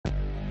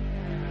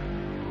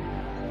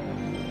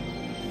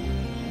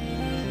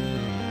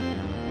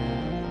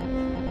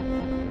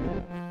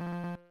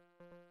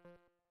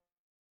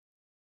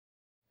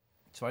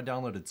So I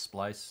downloaded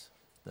Splice,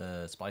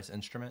 the Splice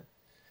Instrument,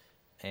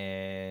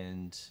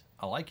 and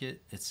I like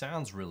it. It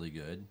sounds really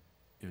good.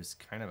 It was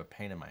kind of a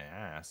pain in my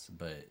ass,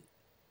 but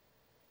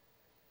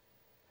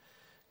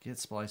get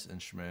Splice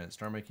Instrument,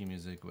 start making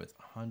music with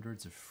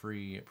hundreds of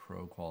free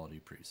pro quality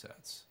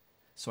presets.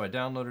 So I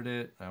downloaded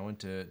it, I went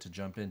to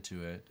jump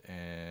into it,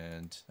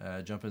 and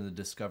jump in the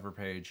Discover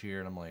page here,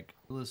 and I'm like,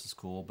 oh, this is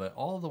cool, but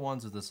all of the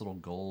ones with this little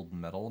gold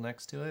medal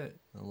next to it,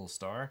 the little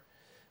star,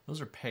 those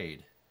are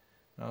paid.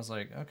 And I was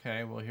like,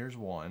 okay, well, here's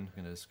one.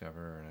 I'm gonna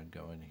Discover, and I'd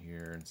go in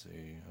here and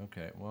see,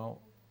 okay,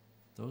 well,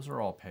 those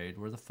are all paid.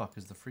 Where the fuck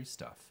is the free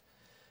stuff?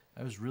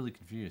 I was really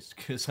confused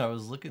because I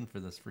was looking for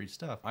this free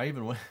stuff. I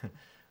even went,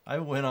 I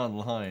went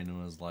online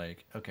and was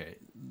like, okay,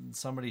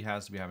 somebody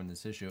has to be having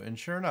this issue. And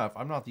sure enough,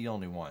 I'm not the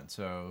only one.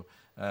 So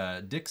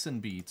Dixon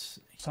Beats,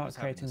 start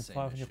creating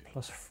 500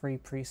 plus free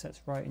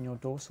presets right in your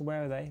door. So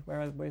where are they?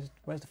 Where's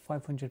the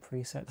 500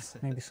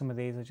 presets? Maybe some of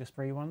these are just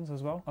free ones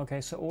as well. Okay,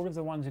 so all of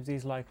the ones with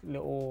these like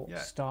little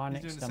star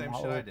next to them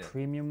are all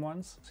premium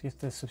ones. So you have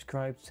to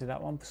subscribe to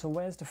that one. So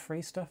where's the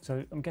free stuff?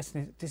 So I'm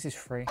guessing this is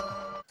free.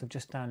 So I've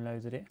just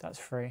downloaded it. That's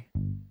free,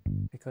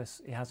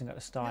 because it hasn't got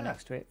a star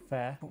next to it.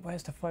 Fair. But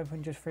where's the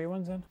 500 free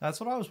ones then?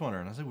 That's what I was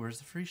wondering. I was like, where's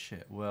the free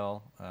shit?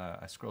 Well,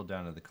 I scrolled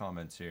down to the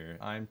comments here.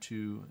 I'm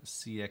too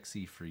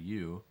CXE for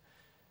you.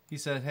 He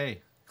said,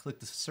 hey, click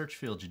the search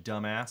field, you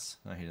dumbass.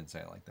 No, he didn't say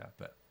it like that,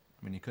 but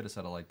I mean, he could have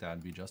said it like that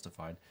and be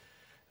justified.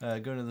 Go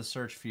to the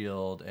search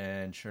field,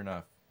 and sure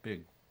enough,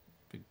 big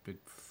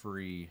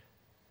free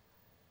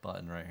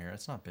button right here.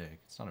 It's not big.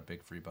 It's not a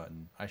big free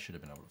button. I should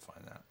have been able to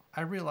find that.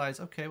 I realized,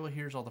 okay, well,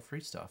 here's all the free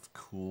stuff.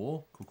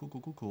 Cool.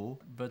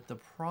 But the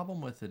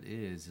problem with it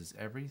is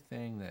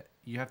everything that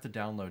you have to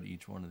download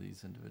each one of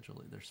these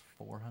individually. There's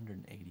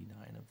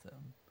 489 of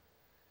them,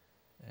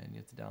 and you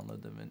have to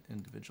download them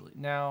individually.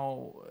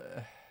 Now,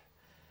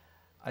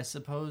 I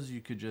suppose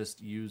you could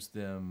just use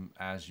them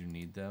as you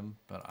need them,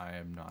 but I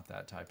am not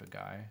that type of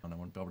guy. And I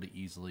wouldn't be able to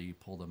easily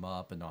pull them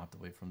up and not have to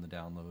wait from the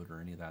download or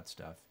any of that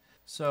stuff.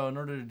 So in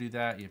order to do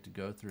that, you have to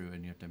go through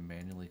and you have to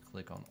manually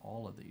click on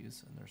all of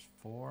these, and there's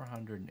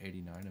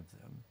 489 of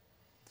them.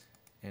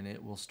 And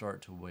it will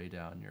start to weigh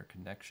down your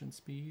connection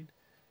speed.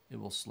 It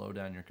will slow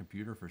down your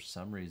computer for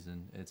some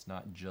reason. It's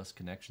not just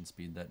connection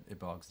speed that it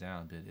bogs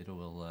down, but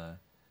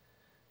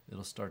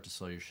it'll start to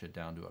slow your shit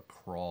down to a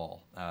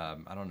crawl. I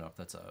don't know if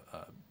that's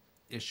a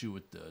issue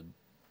with the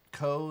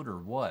code or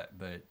what,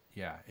 but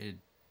yeah, it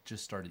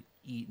just started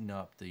eating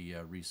up the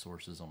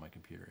resources on my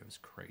computer. It was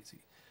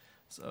crazy.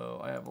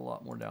 So I have a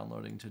lot more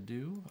downloading to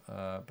do,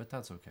 but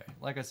that's okay.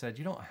 Like I said,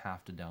 you don't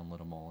have to download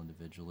them all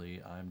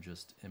individually. I'm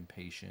just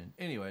impatient.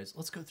 Anyways,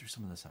 let's go through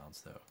some of the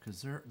sounds though,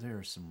 because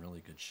there's some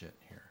really good shit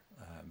here.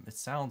 It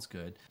sounds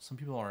good. Some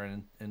people are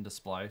into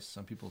Splice.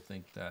 Some people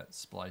think that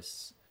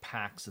Splice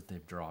packs that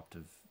they've dropped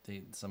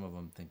some of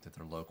them think that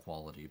they're low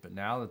quality, but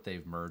now that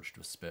they've merged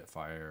with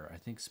Spitfire, I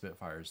think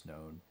Spitfire is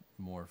known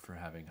more for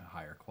having a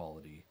higher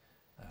quality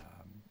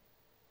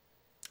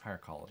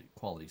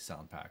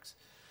sound packs.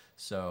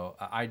 So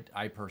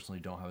I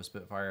personally don't have a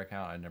Spitfire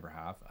account. I never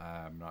have.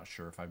 I'm not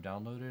sure if I've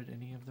downloaded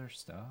any of their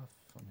stuff.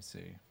 Let me see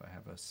if I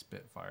have a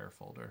Spitfire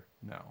folder.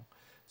 No.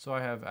 So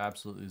I have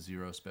absolutely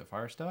zero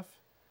Spitfire stuff.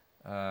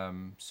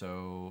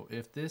 So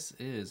if this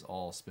is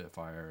all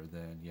Spitfire,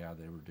 then yeah,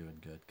 they were doing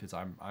good, because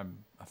I'm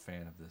a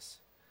fan of this.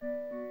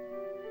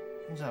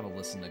 Let's have a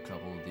listen to a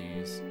couple of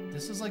these.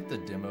 This is like the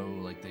demo,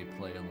 like they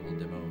play a little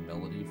demo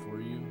melody for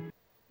you.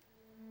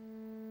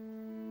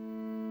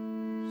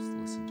 Just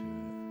listen to it.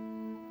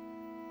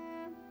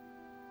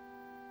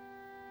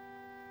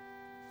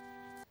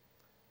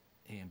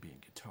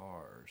 Ambient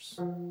guitars.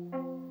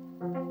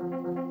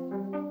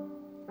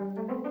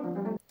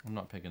 I'm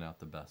not picking out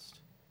the best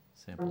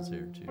samples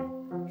here to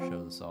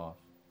show this off.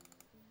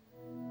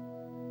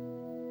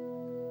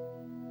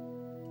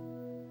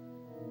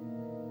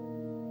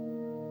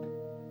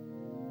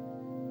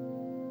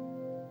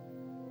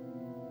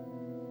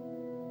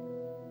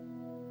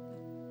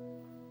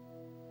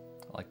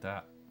 I like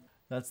that.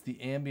 That's the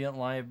ambient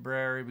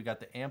library. We got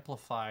the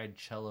amplified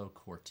cello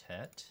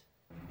quartet.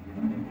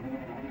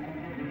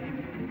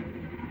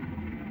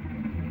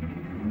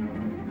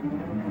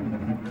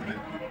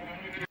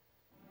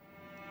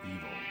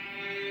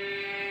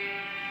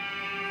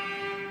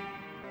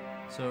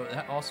 So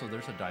also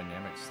there's a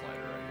dynamic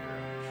slider right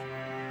here,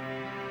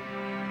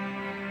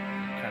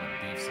 which kind of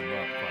beefs them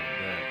up quite a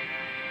bit.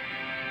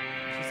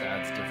 It just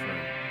adds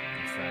different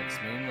effects,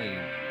 mainly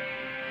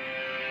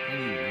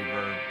any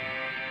reverb.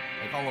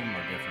 Like all of them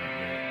are different,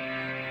 but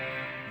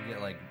you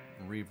get like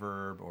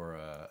reverb or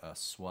a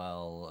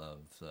swell of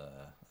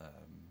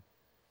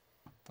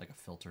like a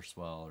filter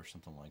swell or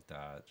something like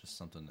that. Just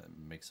something that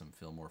makes them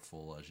feel more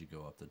full as you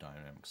go up the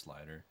dynamic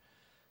slider.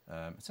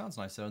 It sounds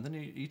nice though, and then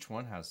each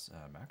one has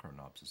macro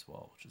knobs as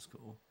well, which is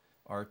cool.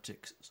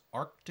 Arctic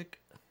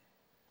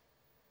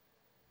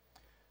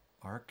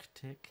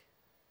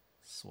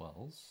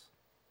swells.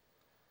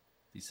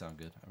 These sound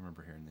good. I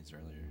remember hearing these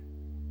earlier.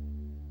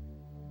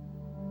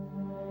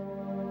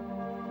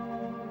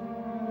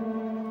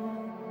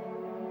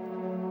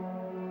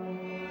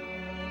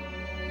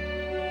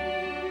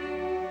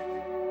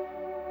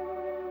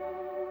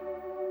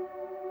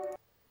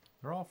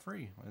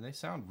 free. And they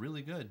sound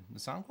really good. The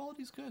sound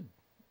quality's good.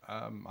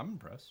 I'm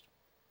impressed.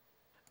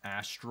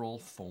 Astral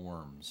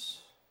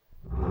Forms.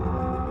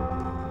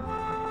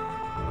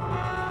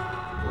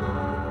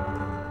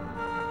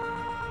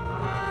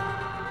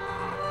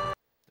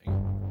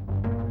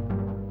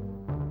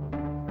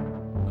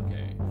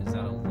 Okay, is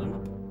that a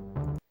loop?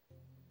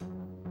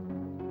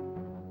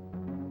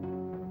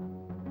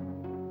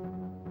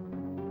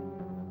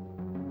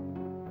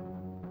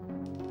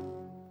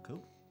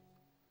 Cool.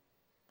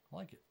 I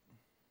like it.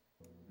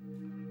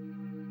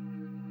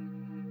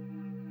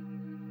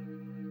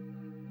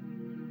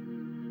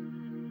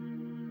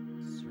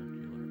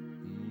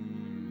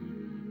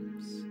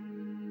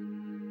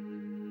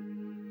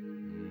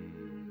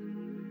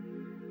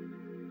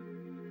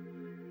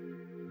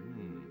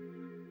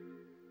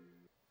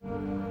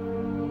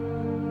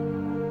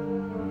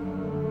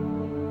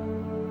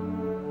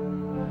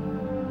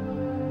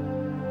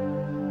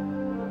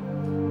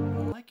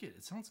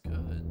 It sounds good.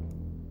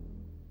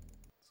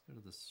 Let's go to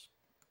this.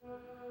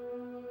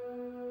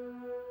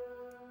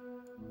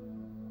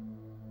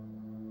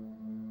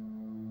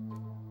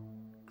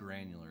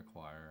 Granular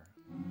choir.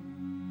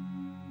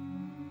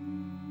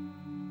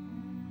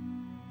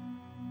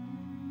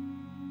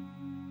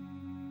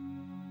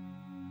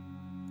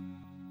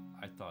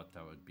 I thought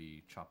that would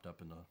be chopped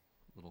up into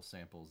little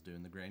samples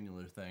doing the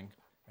granular thing.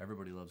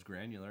 Everybody loves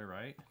granular,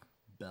 right?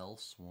 Bell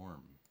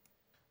Swarm.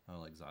 I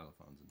like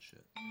xylophones and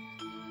shit.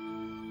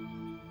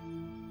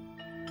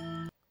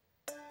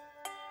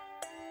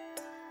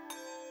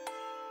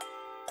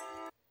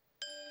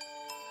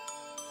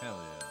 Hell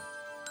yeah.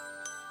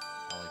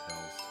 I like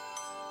bells.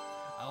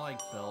 I like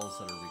bells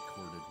that are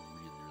recorded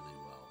really, really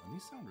well. And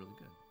these sound really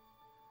good.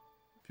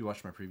 If you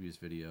watched my previous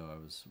video, I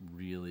was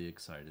really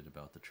excited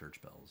about the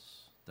church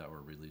bells that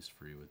were released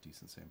free with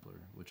Decent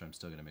Sampler, which I'm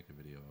still going to make a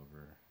video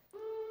over.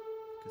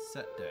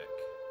 Cassette deck.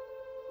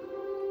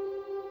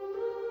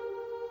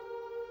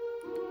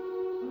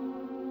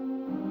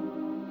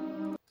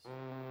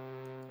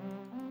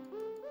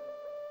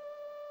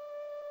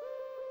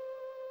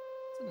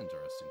 It's an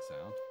interesting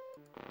sound.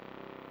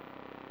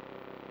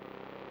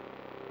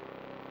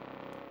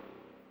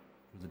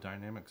 The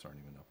dynamics aren't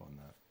even up on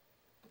that.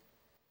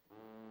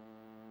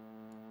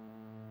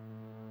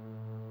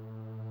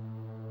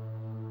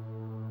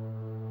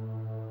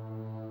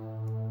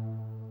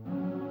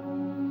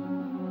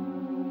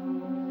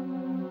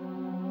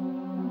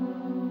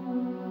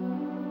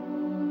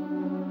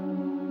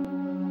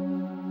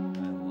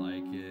 I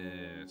like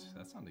it.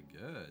 That sounded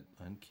good.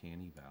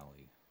 Uncanny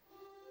Valley.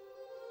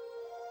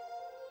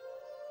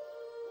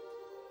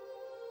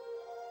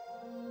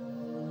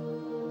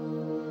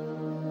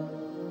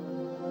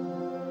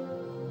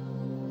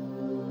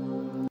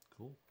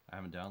 I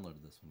haven't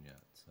downloaded this one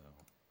yet, so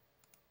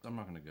I'm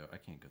not gonna go. I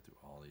can't go through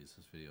all these.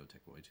 This video would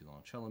take way too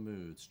long. Cello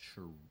Moods,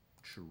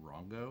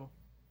 Chirongo.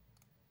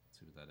 Let's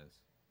see what that is.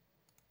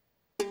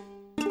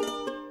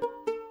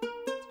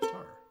 It's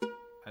guitar.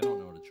 I don't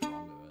know what a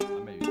Chirongo is.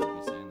 I may even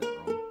be saying that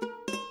wrong.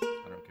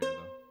 I don't care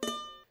though.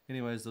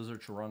 Anyways, those are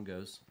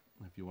Chirongos.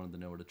 If you wanted to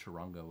know what a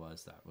Chirongo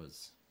was, that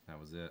was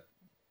it.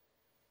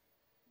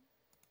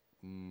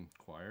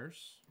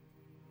 Choirs.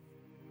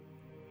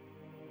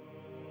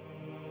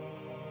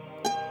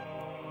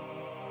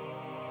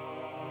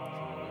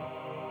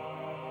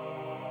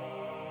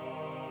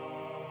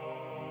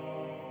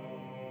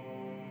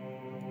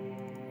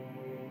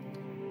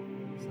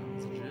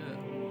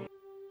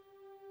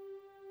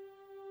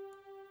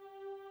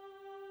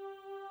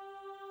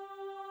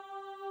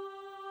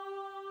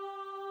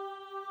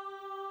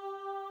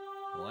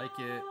 I like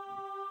it.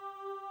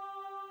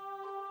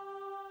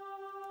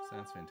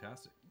 Sounds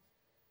fantastic.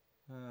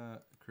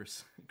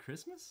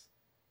 Christmas?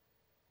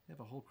 They have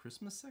a whole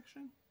Christmas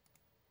section?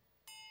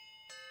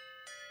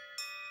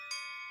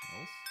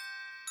 Else?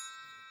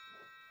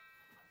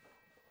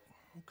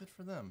 Well, good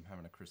for them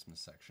having a Christmas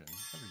section.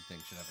 Everything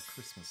should have a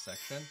Christmas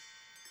section.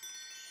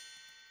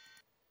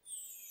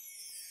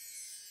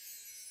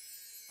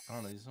 I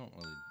don't know, these don't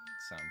really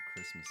sound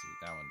Christmassy.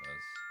 That one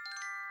does.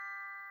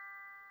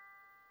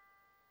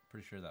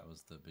 Pretty sure that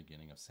was the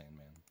beginning of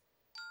Sandman.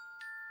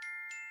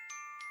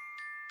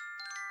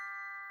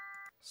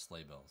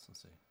 Sleigh bells,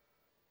 let's see.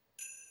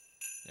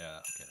 Yeah,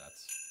 okay,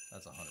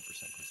 that's 100%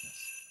 Christmas.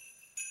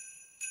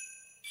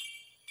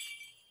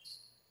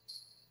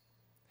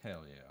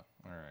 Hell yeah.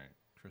 Alright,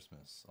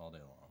 Christmas all day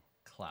long.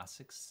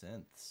 Classic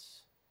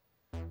synths.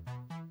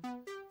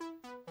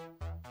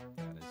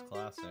 That is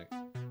classic.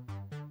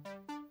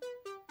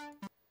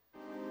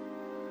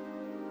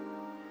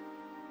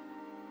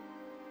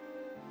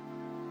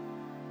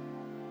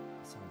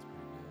 Sounds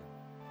pretty good.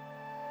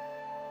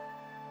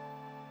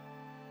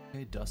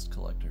 Hey, Dust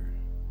Collector.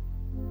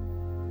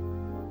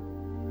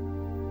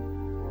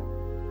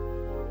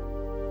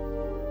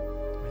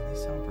 I mean,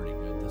 these sound pretty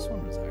good. This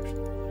one was actually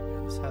really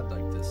good. This had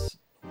like this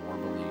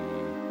warbly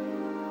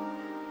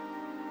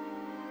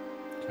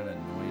kind of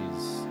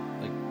noise.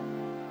 Like,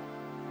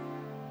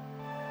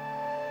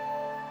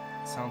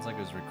 it sounds like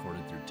it was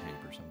recorded through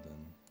tape or something.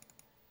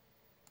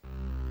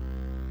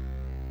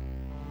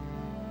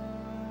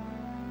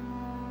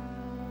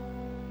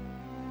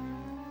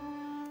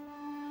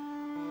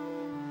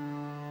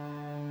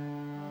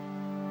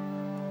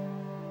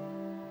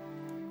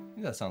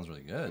 think that sounds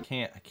really good.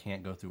 I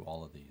can't go through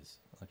all of these.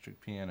 Electric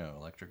piano,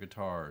 electric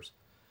guitars,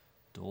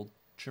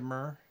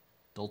 dulcimer.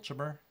 I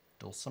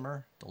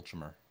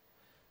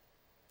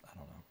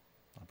don't know.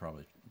 I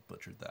probably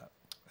butchered that.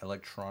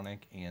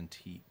 Electronic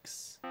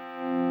antiques.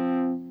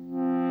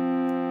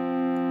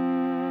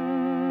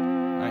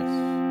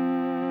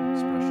 Nice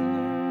expression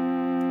there.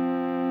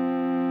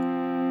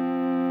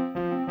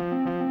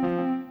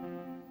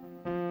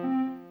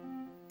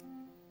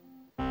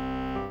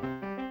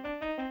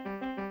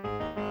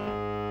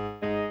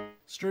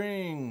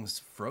 Strings,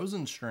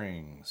 frozen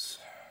strings,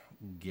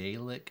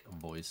 Gaelic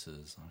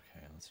voices.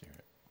 Okay, let's hear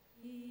it.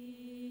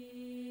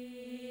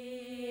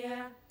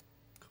 Yeah.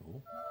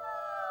 Cool.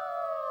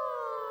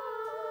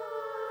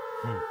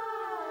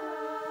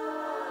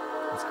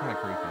 It's kind of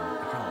creepy.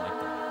 I kind of like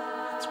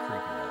that. It's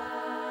creepy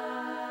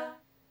though.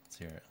 Let's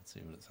hear it. Let's see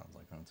what it sounds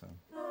like on its own.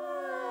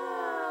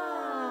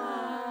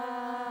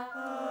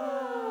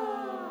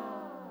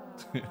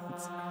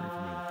 It's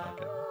creeping me the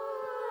fuck out.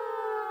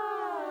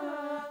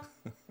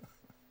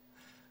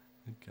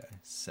 Okay,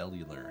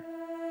 cellular.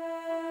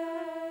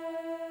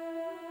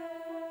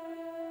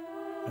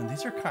 And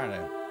these are kind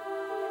of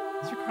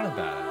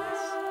badass.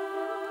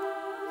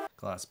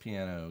 Glass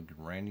piano,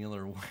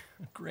 granular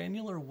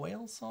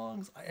whale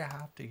songs. I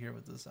have to hear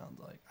what this sounds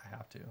like. I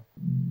have to.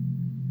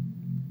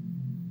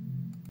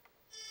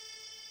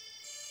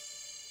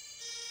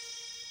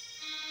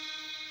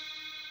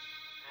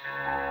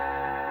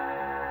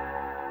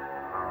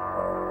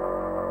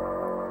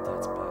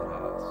 That's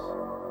badass.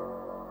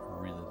 I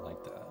really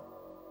like that.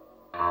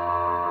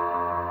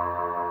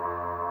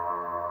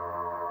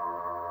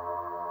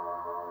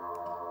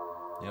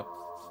 Yep,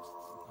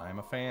 I'm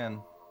a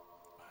fan.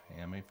 I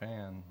am a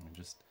fan. Let me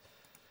just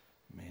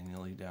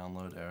manually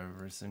download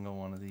every single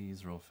one of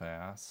these real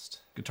fast.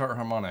 Guitar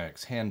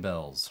harmonics,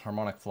 handbells,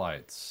 harmonic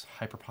flights,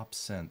 hyperpop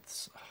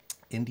synths,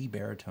 indie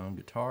baritone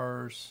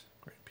guitars,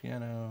 grand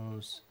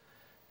pianos,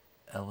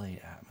 LA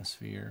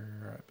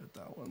atmosphere. I bet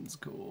that one's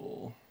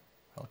cool.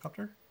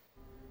 Helicopter?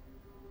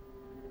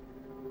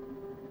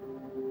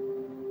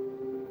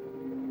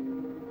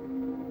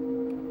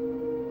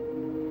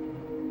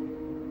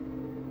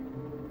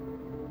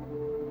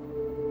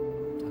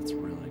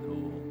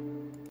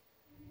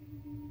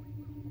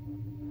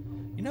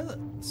 You know,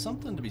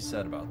 something to be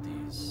said about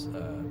these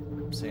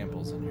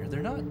samples in here.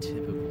 They're not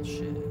typical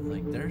shit.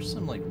 Like, there's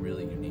some like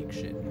really unique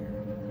shit in here.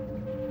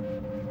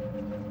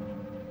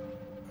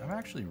 I'm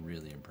actually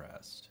really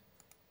impressed.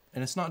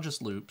 And it's not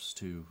just loops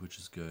too, which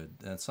is good.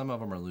 And some of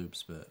them are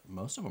loops, but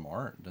most of them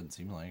aren't. It doesn't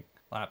seem like.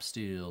 Lap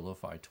steel,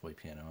 lo-fi toy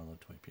piano. I love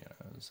toy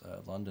pianos.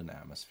 London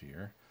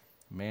atmosphere.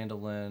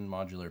 Mandolin,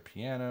 modular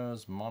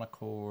pianos,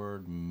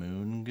 monochord,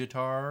 moon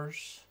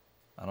guitars.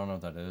 I don't know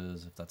what that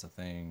is, if that's a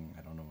thing.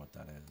 I don't know what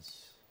that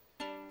is.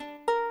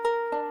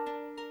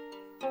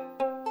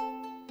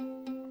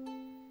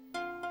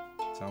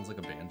 Sounds like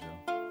a banjo.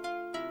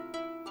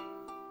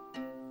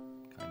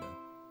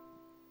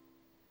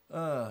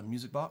 Kinda.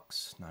 Music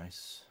box,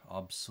 nice.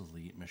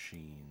 Obsolete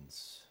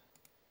machines.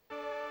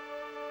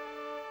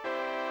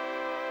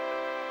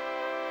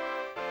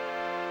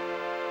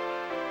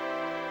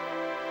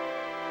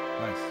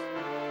 Nice.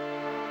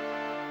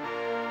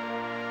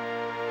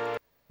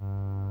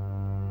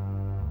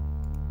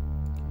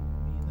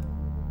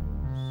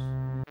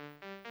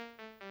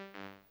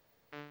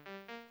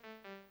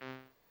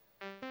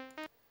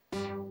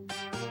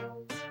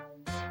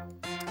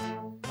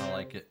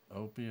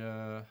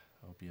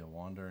 Opia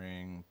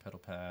Wandering, pedal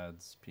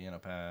pads, piano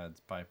pads,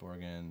 pipe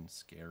organ,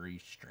 scary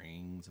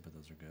strings, I bet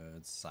those are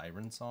good.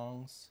 Siren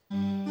songs.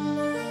 Man,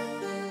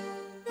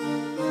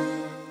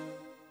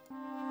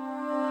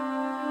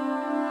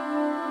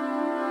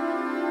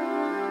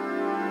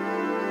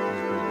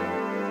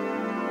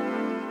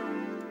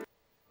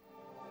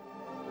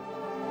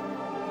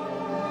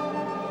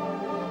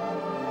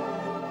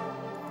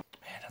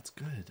 that's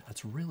good.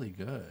 That's really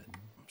good.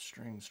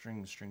 String 2,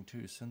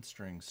 synth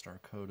string,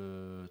 star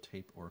coda,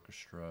 tape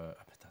orchestra.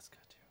 I bet that's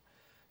good too.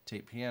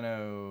 Tape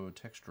piano,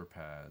 textural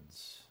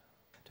pads,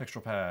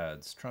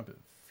 trumpet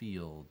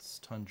fields,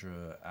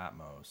 tundra,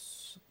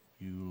 Atmos,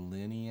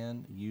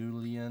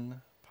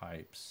 Ulian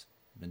pipes,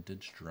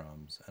 vintage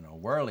drums, and a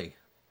whirly.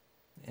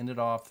 Ended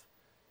off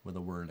with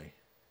a whirly.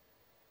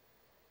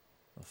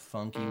 A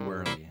funky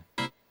whirly.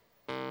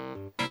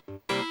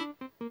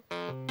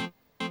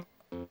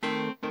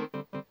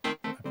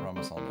 I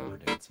promise I'll never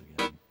dance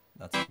again.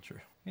 That's not true.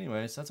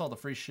 Anyways, that's all the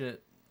free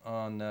shit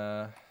on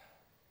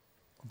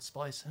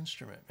Splice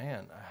Instrument.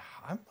 Man,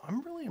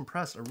 I'm really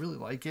impressed. I really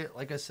like it.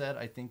 Like I said,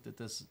 I think that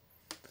this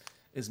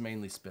is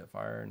mainly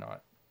Spitfire,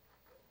 not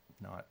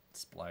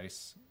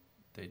Splice.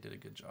 They did a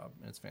good job.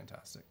 It's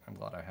fantastic. I'm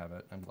glad I have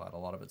it. I'm glad a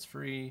lot of it's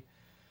free.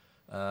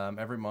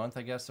 Every month,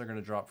 I guess, they're going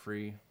to drop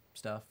free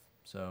stuff.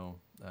 So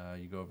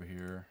you go over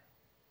here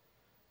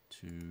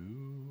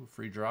to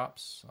free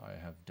drops. I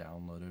have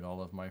downloaded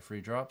all of my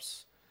free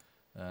drops.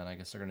 And I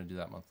guess they're going to do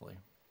that monthly.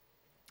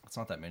 It's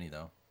not that many,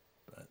 though.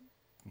 But,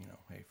 you know,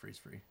 hey, free's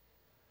free.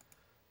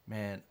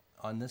 Man,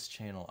 on this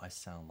channel, I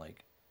sound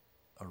like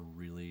a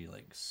really,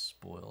 like, big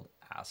spoiled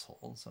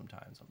asshole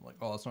sometimes. I'm like,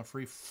 oh, it's not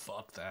free.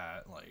 Fuck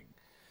that. Like,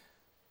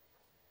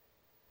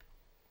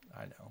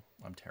 I know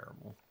I'm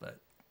terrible, but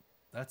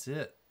that's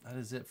it. That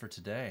is it for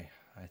today.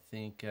 I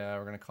think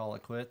we're going to call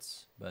it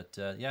quits. But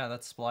yeah,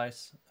 that's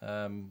Splice.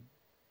 I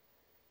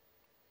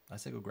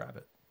say go grab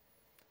it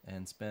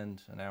and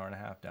spend an hour and a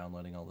half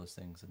downloading all those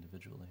things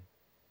individually.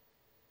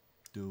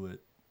 Do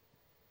it.